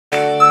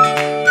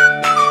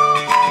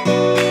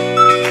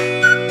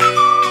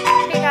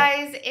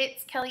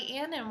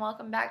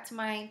welcome back to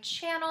my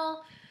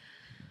channel.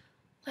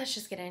 Let's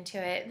just get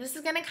into it. This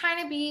is gonna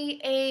kind of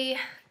be a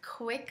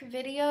quick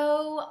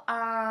video.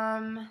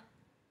 I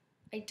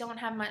don't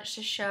have much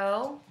to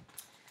show,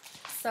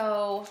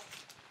 so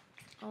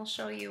I'll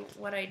show you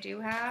what I do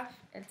have.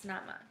 It's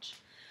not much.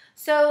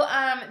 So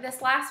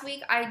this last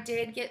week I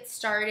did get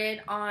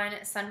started on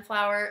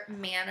Sunflower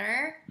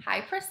Manor. Hi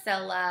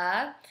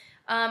Priscilla.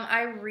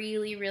 I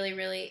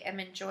really am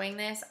enjoying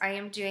this. I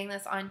am doing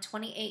this on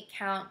 28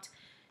 count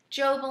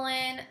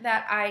Jobelan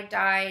that I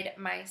dyed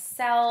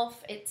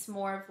myself. It's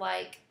more of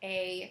like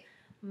a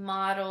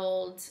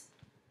mottled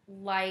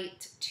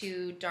light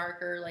to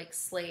darker like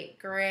slate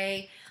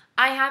gray.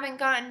 I haven't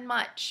gotten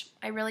much.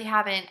 I really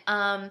haven't.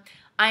 I'm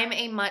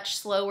a much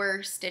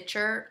slower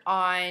stitcher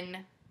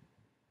on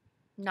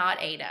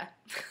not Ada.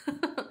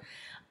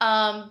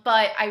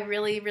 But I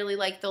really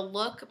like the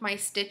look. My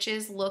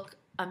stitches look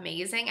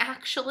amazing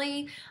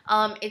actually.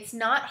 It's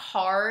not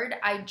hard.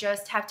 I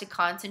just have to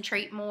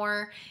concentrate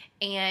more,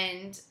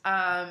 and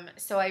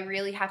so I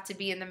really have to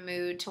be in the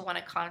mood to want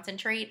to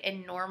concentrate.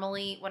 And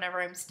normally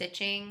whenever I'm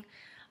stitching,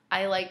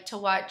 I like to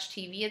watch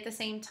TV at the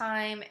same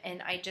time,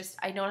 and I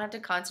don't have to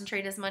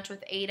concentrate as much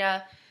with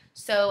Ada.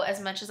 So as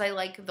much as I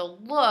like the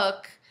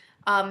look,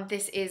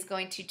 this is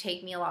going to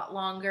take me a lot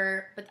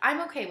longer, but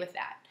I'm okay with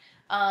that.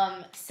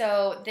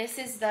 So this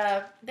is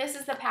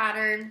the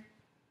pattern.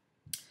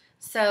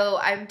 So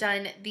I've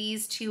done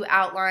these two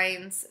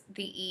outlines,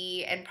 the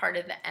E and part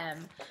of the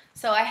M.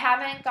 So I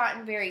haven't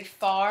gotten very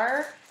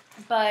far,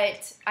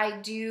 but I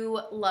do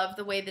love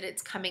the way that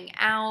it's coming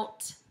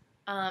out.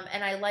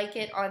 And I like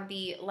it on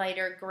the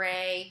lighter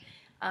gray.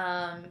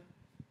 I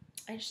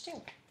just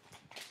do.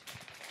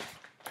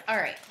 All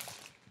right,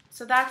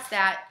 so that's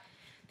that.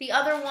 The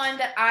other one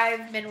that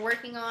I've been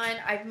working on,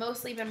 I've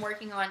mostly been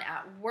working on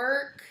at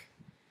work,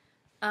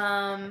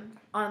 on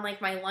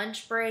like my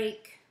lunch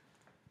break.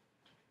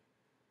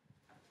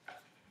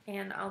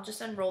 And I'll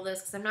just unroll this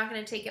because I'm not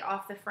going to take it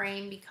off the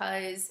frame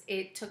because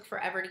it took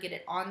forever to get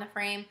it on the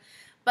frame.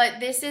 But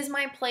this is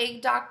my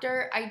Plague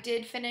Doctor. I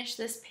did finish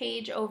this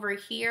page over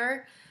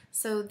here.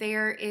 So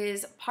there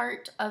is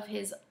part of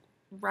his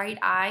right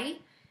eye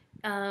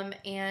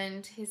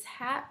and his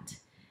hat.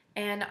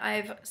 And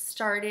I've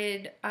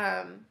started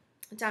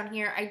down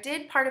here. I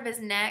did part of his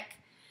neck,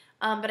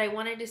 but I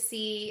wanted to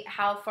see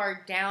how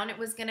far down it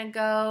was going to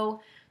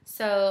go.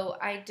 So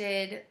I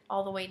did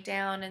all the way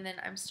down, and then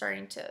I'm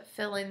starting to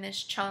fill in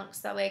this chunk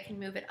so that way I can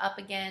move it up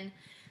again.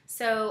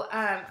 So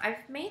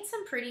I've made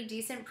some pretty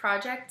decent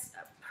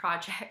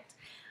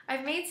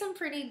I've made some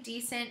pretty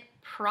decent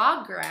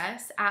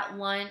progress at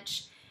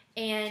lunch,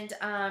 and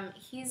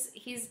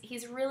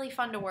he's really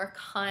fun to work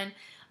on.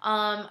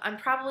 I'm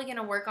probably going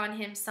to work on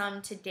him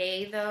some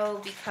today though,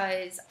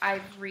 because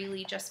I've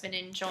really just been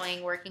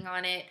enjoying working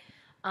on it.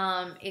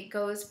 It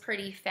goes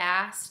pretty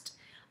fast.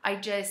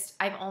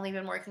 I've only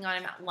been working on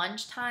him at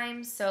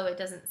lunchtime, so it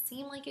doesn't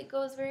seem like it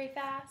goes very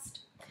fast.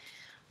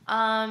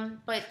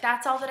 But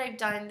that's all that I've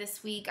done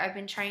this week. I've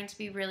been trying to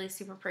be really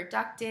super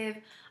productive.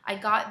 I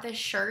got the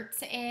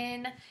shirts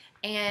in,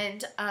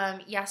 and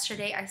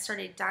yesterday I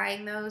started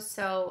dyeing those,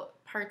 so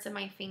parts of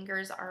my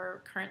fingers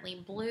are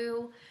currently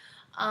blue.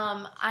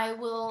 I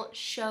will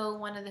show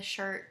one of the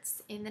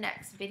shirts in the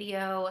next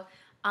video.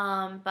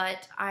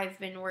 But I've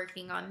been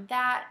working on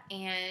that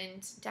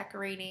and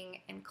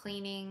decorating and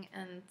cleaning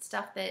and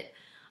stuff that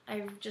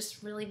I've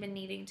just really been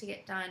needing to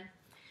get done.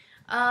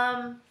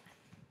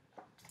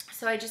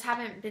 So I just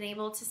haven't been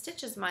able to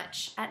stitch as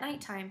much at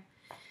nighttime.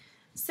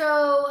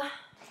 So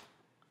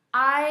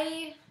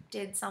I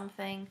did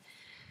something,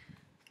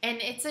 and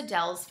it's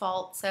Adele's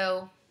fault.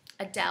 So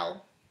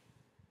Adele,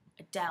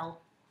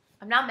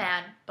 I'm not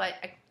mad, but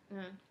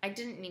I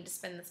didn't need to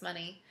spend this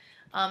money.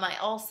 I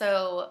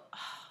also...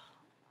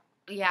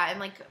 yeah, in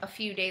like a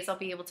few days I'll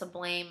be able to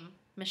blame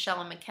Michelle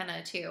and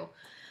McKenna too.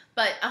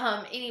 But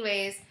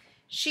anyways,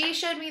 she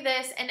showed me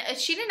this, and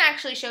she didn't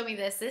actually show me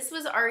this. This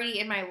was already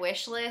in my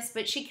wish list,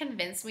 but she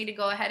convinced me to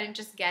go ahead and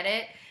just get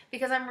it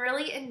because I'm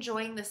really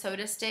enjoying the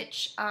Soda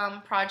Stitch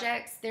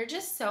projects. They're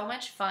just so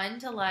much fun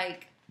to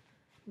like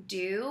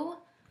do.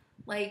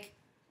 Like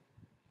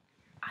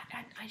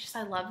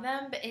I love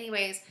them. But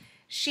anyways,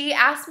 she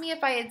asked me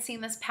if I had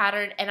seen this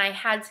pattern, and I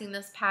had seen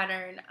this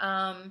pattern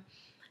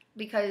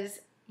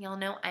because y'all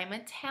know I'm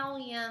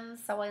Italian,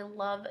 so I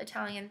love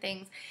Italian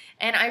things.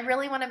 And I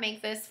really want to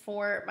make this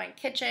for my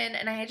kitchen,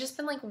 and I had just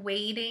been like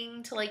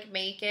waiting to like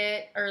make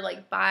it or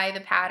like buy the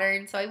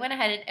pattern. So I went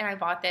ahead and I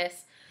bought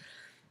this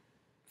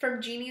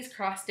from Jeannie's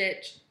Cross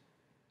Stitch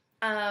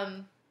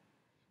on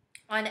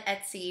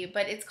Etsy,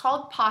 but it's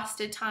called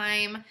Pasta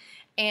Time,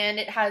 and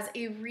it has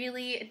a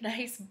really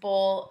nice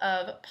bowl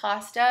of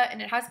pasta,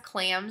 and it has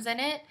clams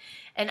in it.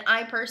 And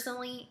I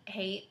personally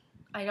hate,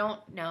 I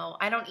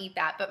don't eat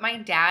that, but my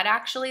dad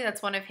actually,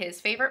 that's one of his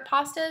favorite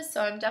pastas,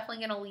 so I'm definitely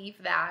going to leave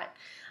that.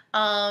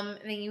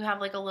 Then you have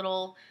like a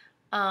little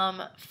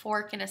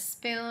fork and a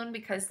spoon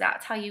because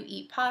that's how you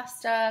eat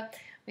pasta.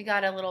 We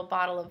got a little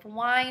bottle of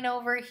wine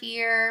over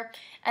here.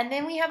 And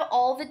then we have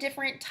all the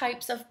different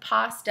types of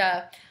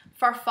pasta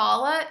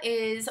Farfalla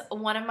is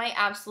one of my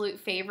absolute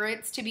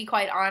favorites, to be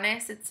quite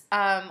honest. It's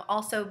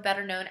also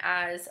better known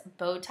as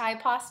bow tie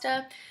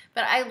pasta,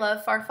 but I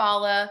love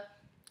farfalla.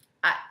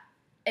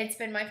 It's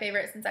been my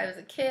favorite since I was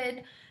a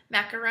kid.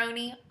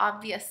 Macaroni,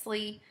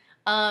 obviously.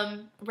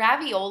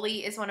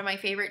 Ravioli is one of my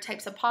favorite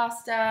types of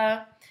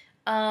pasta.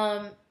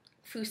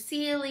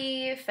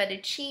 Fusilli,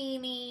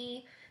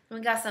 fettuccine. Then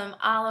we got some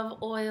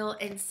olive oil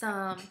and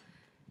some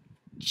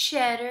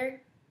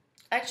cheddar.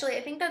 Actually,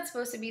 I think that's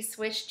supposed to be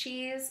Swiss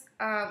cheese.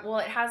 Well,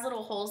 it has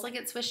little holes like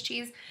it's Swiss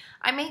cheese.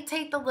 I may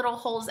take the little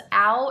holes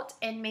out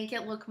and make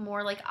it look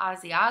more like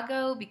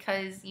Asiago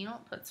because you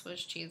don't put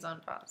Swiss cheese on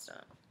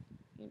pasta.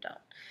 You don't.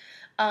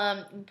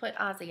 You put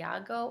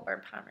Asiago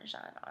or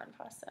Parmesan on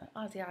pasta.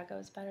 Asiago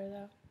is better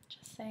though.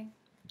 Just saying.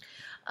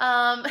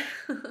 Then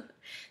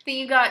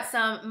you got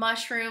some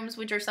mushrooms,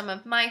 which are some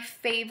of my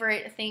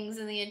favorite things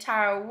in the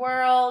entire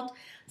world.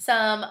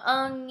 Some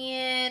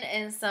onion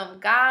and some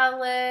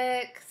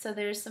garlic. So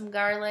there's some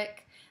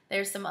garlic,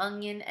 there's some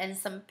onion and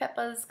some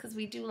peppers because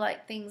we do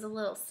like things a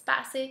little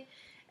spicy.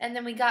 And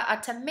then we got our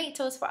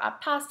tomatoes for our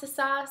pasta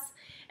sauce.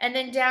 And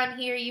then down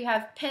here you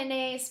have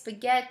penne,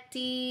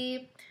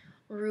 spaghetti,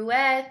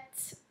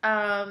 roulette,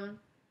 I'm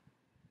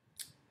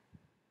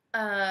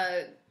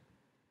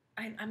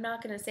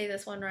not going to say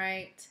this one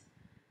right,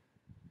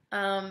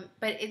 but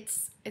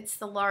it's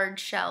the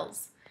large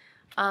shells,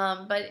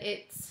 but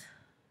it's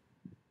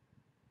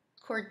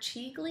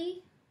corchigli.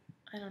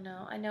 I don't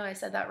know. I know I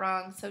said that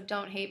wrong, so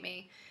don't hate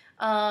me.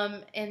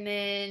 And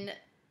then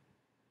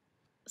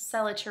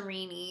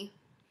cellaterini,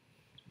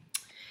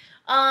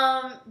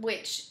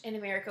 which in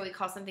America we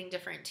call something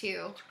different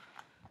too.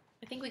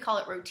 I think we call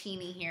it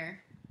rotini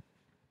here.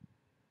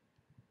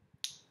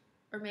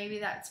 Or maybe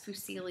that's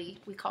fusilli.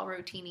 We call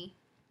rotini.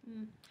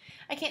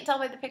 I can't tell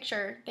by the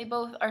picture. They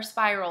both are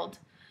spiraled.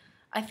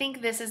 I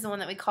think this is the one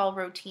that we call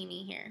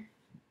rotini here.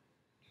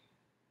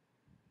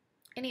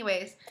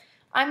 Anyways,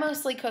 I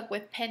mostly cook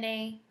with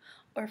penne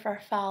or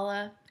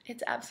farfalla.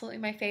 It's absolutely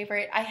my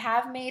favorite. I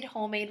have made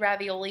homemade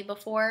ravioli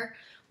before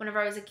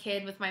whenever I was a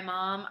kid with my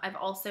mom. I've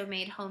also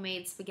made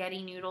homemade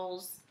spaghetti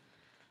noodles.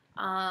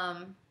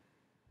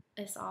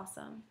 It's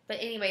awesome. But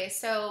anyway,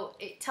 so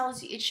it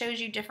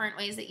shows you different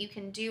ways that you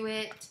can do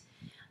it.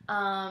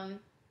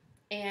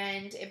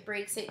 And it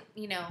breaks it,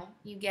 you know,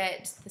 you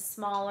get the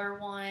smaller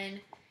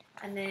one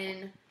and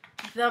then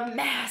the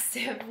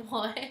massive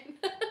one.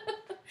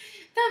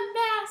 The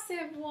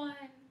massive one.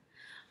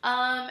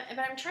 But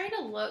I'm trying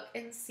to look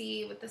and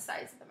see what the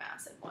size of the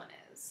massive one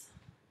is.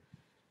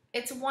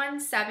 It's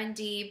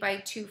 170 by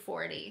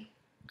 240.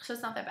 So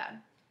it's not that bad.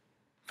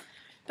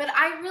 But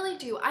I really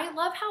do. I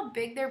love how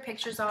big their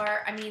pictures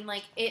are. I mean,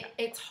 like,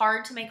 it's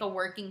hard to make a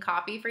working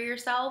copy for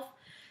yourself.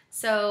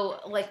 So,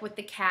 like, with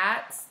the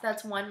cats,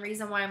 that's one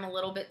reason why I'm a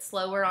little bit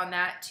slower on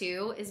that,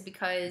 too, is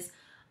because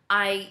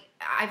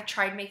I've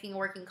tried making a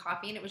working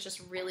copy, and it was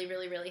just really,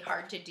 really, really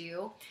hard to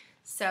do.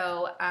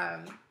 So,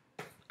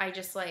 I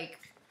just, like,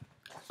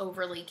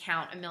 overly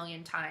count a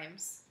million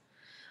times.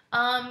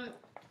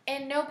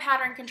 And no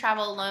pattern can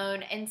travel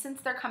alone. And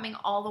since they're coming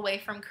all the way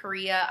from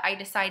Korea, I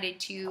decided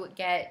to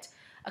get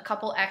a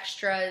couple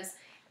extras.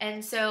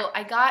 And so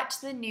I got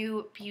the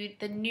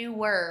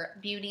newer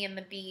Beauty and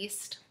the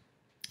Beast.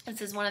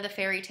 This is one of the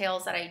fairy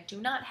tales that I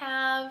do not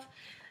have.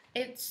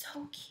 It's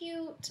so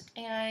cute.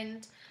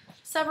 And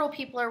several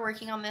people are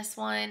working on this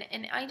one.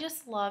 And I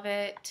just love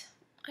it.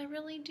 I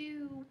really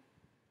do.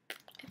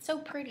 It's so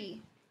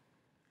pretty.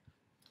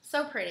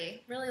 So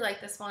pretty. Really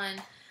like this one.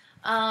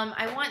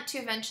 I want to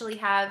eventually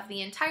have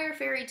the entire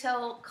fairy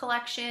tale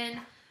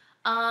collection.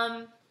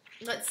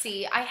 Let's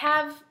see. I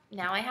have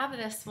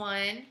this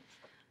one.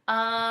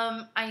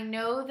 I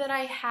know that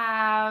I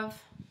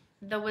have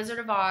The Wizard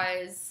of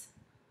Oz,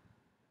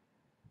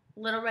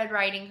 Little Red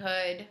Riding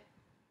Hood,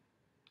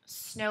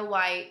 Snow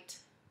White,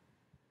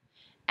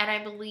 and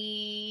I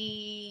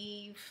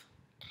believe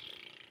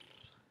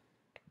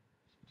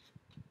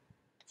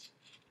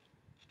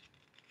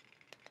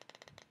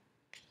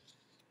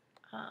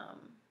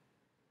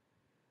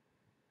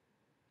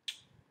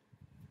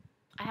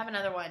I have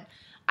another one.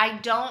 I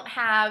don't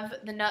have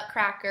the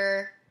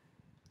Nutcracker,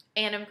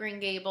 Anne of Green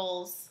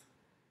Gables,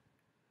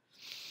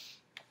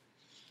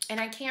 and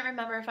I can't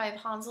remember if I have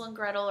Hansel and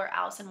Gretel or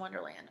Alice in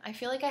Wonderland. I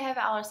feel like I have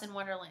Alice in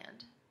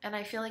Wonderland, and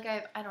I feel like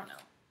I don't know.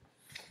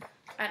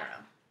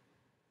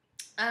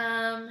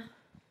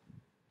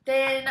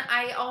 Then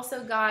I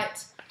also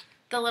got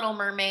The Little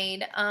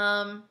Mermaid,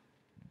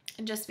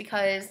 just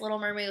because Little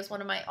Mermaid was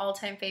one of my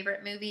all-time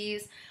favorite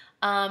movies.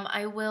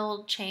 I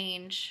will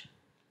change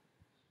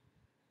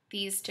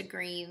these to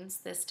greens,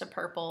 this to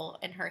purple,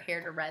 and her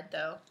hair to red,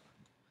 though.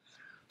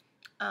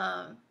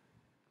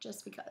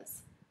 Just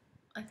because.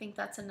 I think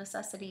that's a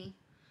necessity.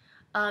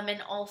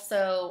 And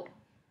also,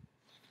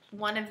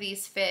 one of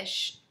these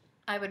fish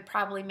I would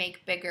probably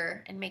make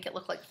bigger and make it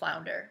look like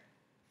flounder.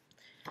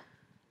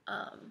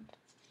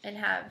 And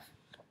have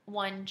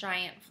one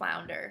giant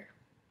flounder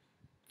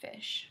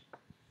fish.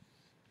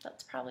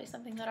 That's probably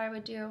something that I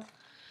would do.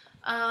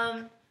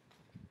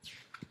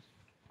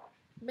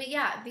 But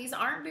yeah, these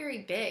aren't very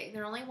big.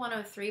 They're only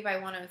 103 by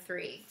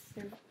 103.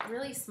 They're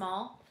really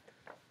small.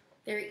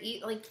 They're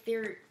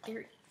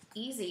they're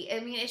easy. I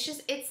mean,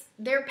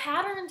 their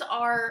patterns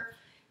are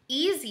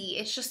easy.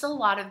 It's just a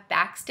lot of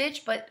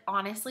backstitch, but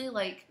honestly,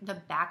 like the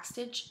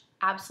backstitch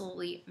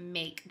absolutely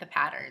make the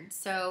pattern.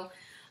 So,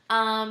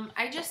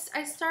 I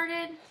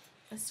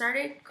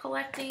started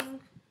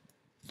collecting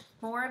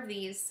more of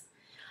these.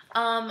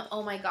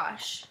 Oh my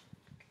gosh.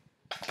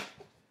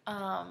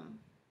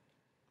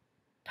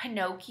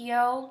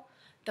 Pinocchio.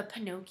 The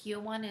Pinocchio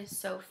one is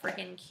so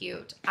freaking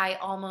cute. I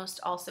almost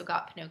also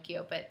got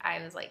Pinocchio, but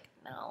I was like,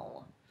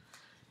 no.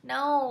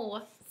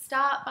 No,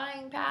 stop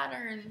buying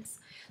patterns.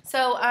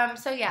 So,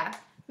 so yeah,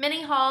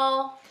 mini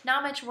haul,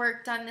 not much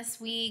work done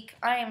this week.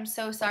 I am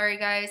so sorry,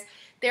 guys.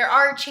 There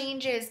are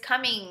changes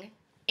coming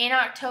in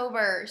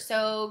October,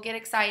 so get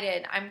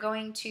excited. I'm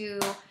going to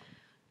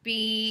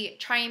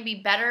try and be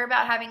better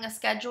about having a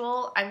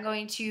schedule. I'm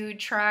going to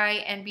try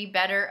and be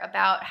better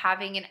about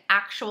having an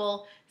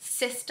actual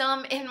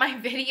system in my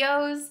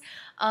videos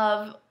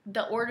of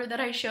the order that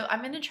I show.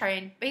 I'm going to try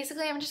and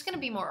basically I'm just going to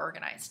be more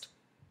organized.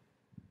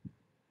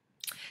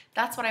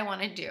 That's what I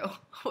want to do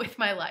with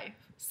my life.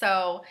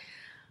 So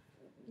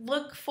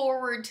look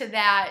forward to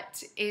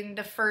that in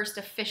the first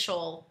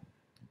official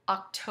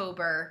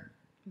October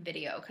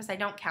video because I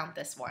don't count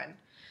this one.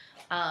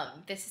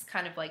 This is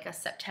kind of like a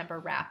September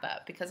wrap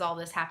up because all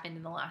this happened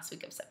in the last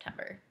week of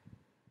September.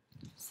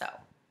 So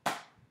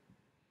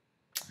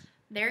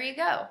there you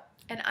go.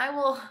 And I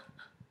will,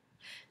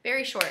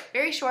 very short,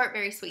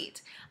 very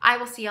sweet. I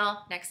will see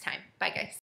y'all next time. Bye guys.